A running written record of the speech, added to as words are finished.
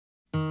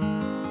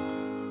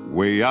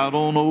Way out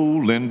on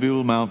old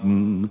Linville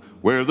Mountain,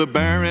 where the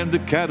bear and the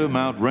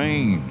catamount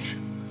range,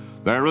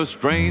 there a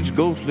strange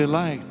ghostly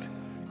light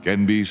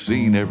can be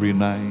seen every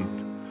night,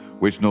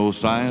 which no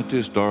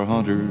scientist or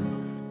hunter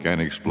can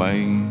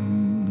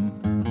explain.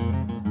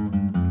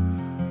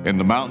 In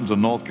the mountains of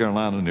North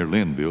Carolina near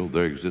Linville,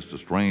 there exists a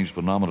strange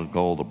phenomenon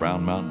called the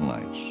Brown Mountain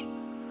Lights.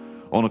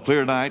 On a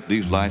clear night,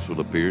 these lights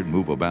will appear and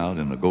move about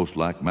in a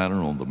ghost-like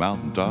manner on the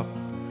mountaintop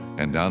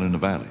and down in the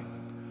valley.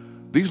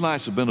 These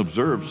lights have been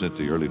observed since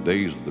the early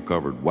days of the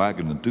covered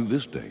wagon, and to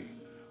this day,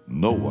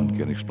 no one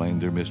can explain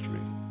their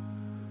mystery.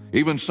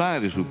 Even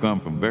scientists who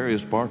come from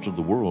various parts of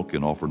the world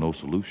can offer no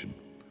solution.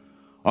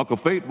 Uncle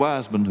Fate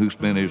Wiseman, who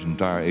spent his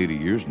entire 80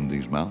 years in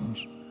these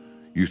mountains,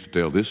 used to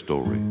tell this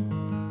story,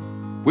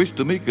 which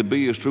to me could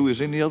be as true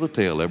as any other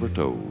tale ever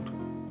told,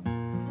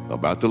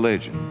 about the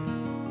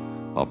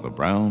legend of the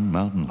Brown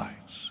Mountain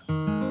Lights.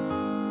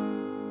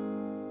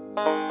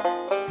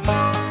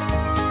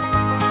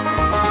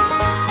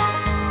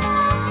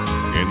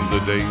 In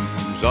the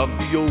days of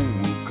the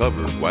old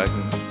covered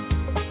wagon,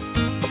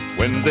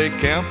 when they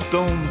camped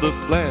on the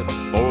flat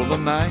for the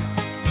night,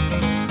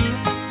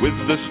 with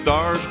the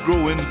stars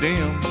growing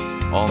dim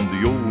on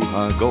the old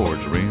high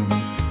gorge rim,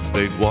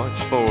 they'd watch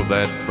for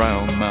that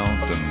brown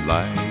mountain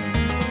light.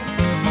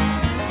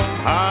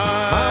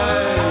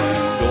 High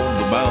on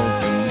the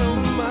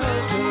mountain,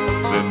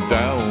 then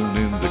down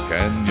in the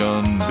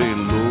canyon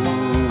below,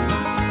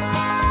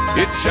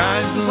 it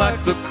shines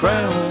like the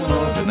crown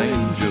of an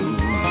angel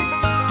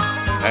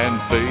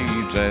and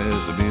fades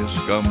as the mist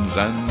comes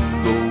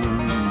and goes.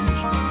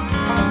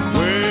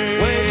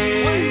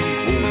 Way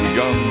over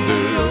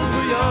yonder,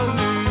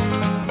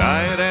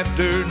 night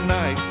after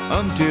night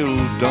until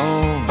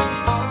dawn,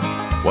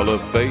 while a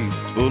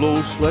faithful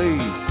old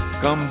slave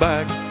come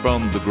back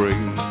from the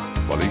grave,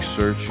 while he's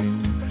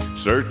searching,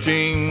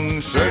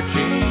 searching,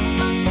 searching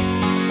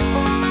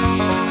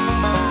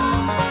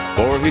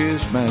for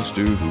his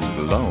master who's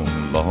long,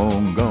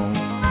 long gone.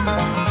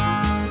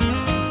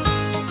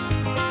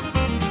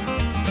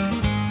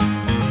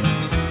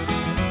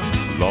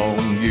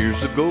 Long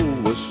years ago,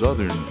 a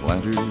southern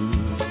planter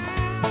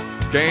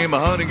came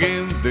hunting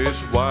in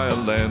this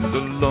wild land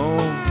alone,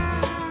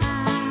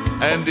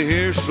 and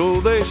here, so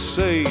they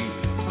say,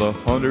 the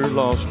hunter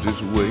lost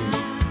his way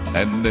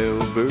and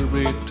never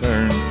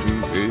returned to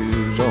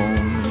his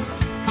own.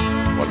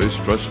 While his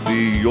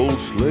trusty old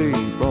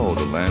slave brought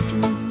a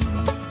lantern,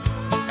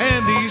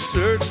 and he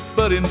searched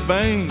but in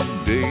vain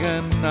day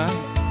and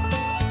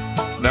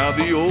night. Now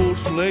the old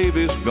slave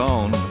is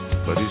gone,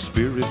 but his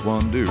spirit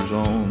wanders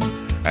on,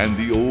 and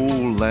the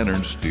old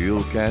lantern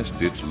still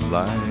casts its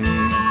light.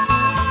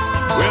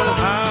 Well,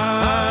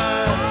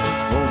 high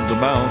on the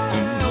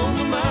mountain,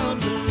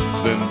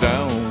 then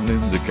down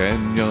in the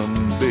canyon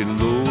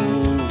below,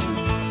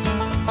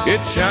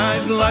 it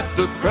shines like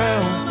the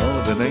crown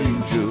of an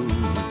angel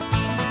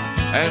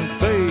and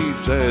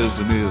fades as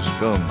the mist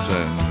comes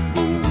and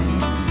goes.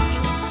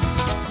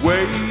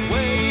 Way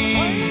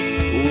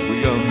over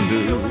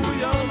yonder,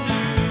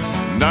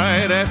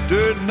 night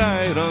after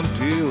night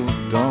until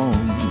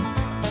dawn,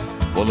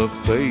 while a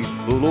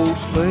faithful old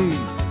slave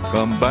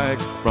come back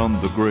from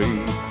the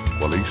grave,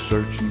 while he's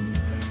searching,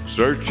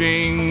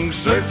 searching,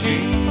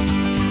 searching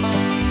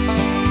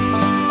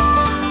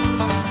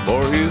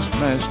for his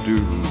master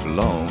who's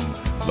long,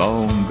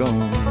 long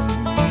gone.